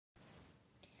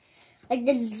like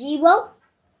the 0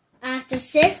 after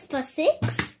 6 plus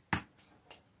 6.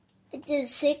 It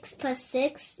is 6 plus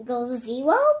 6 equals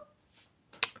 0.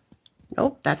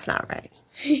 Nope, that's not right.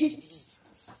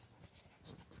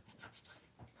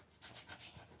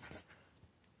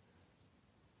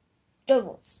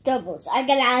 Doubles. I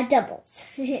gotta add doubles.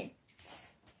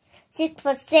 6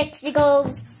 plus 6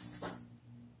 equals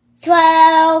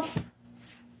 12.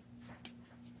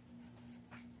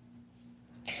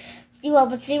 0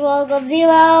 plus 0 equals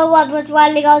 0. 1 plus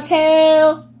 1 equals 2.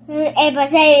 8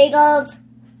 plus 8 equals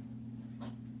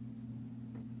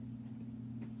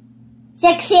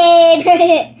 16.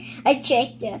 I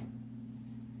tricked you.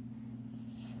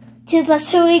 2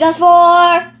 plus 2 equals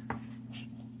 4.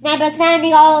 9 plus 9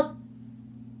 equals...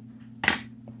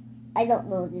 I don't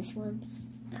know this one.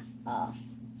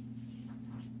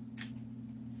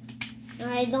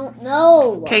 I don't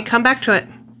know. Okay, come back to it.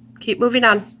 Keep moving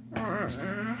on.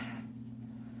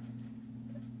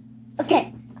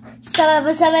 Okay. 7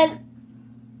 plus 7.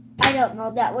 I don't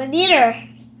know that one either.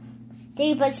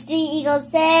 3 plus 3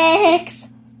 equals 6.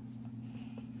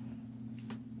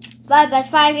 5 plus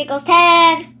 5 equals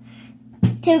 10.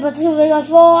 2 plus 2 equals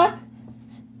 4.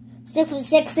 6 plus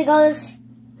 6 equals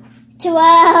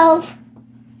 12.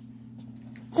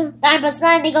 9 plus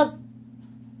 9 equals...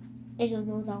 I don't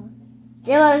know that one.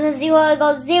 0 plus 0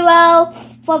 equals 0.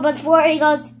 4 plus 4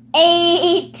 equals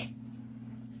 8.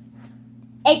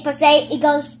 8 plus 8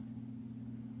 equals...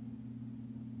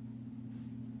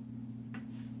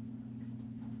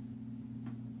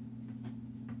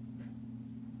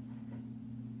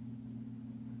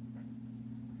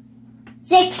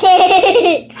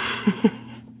 $16.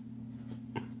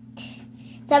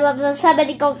 7 plus 7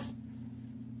 equals...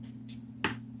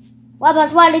 1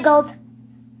 plus 1 equals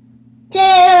 2.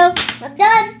 I'm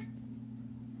done.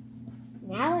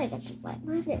 Now I got to write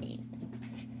my name.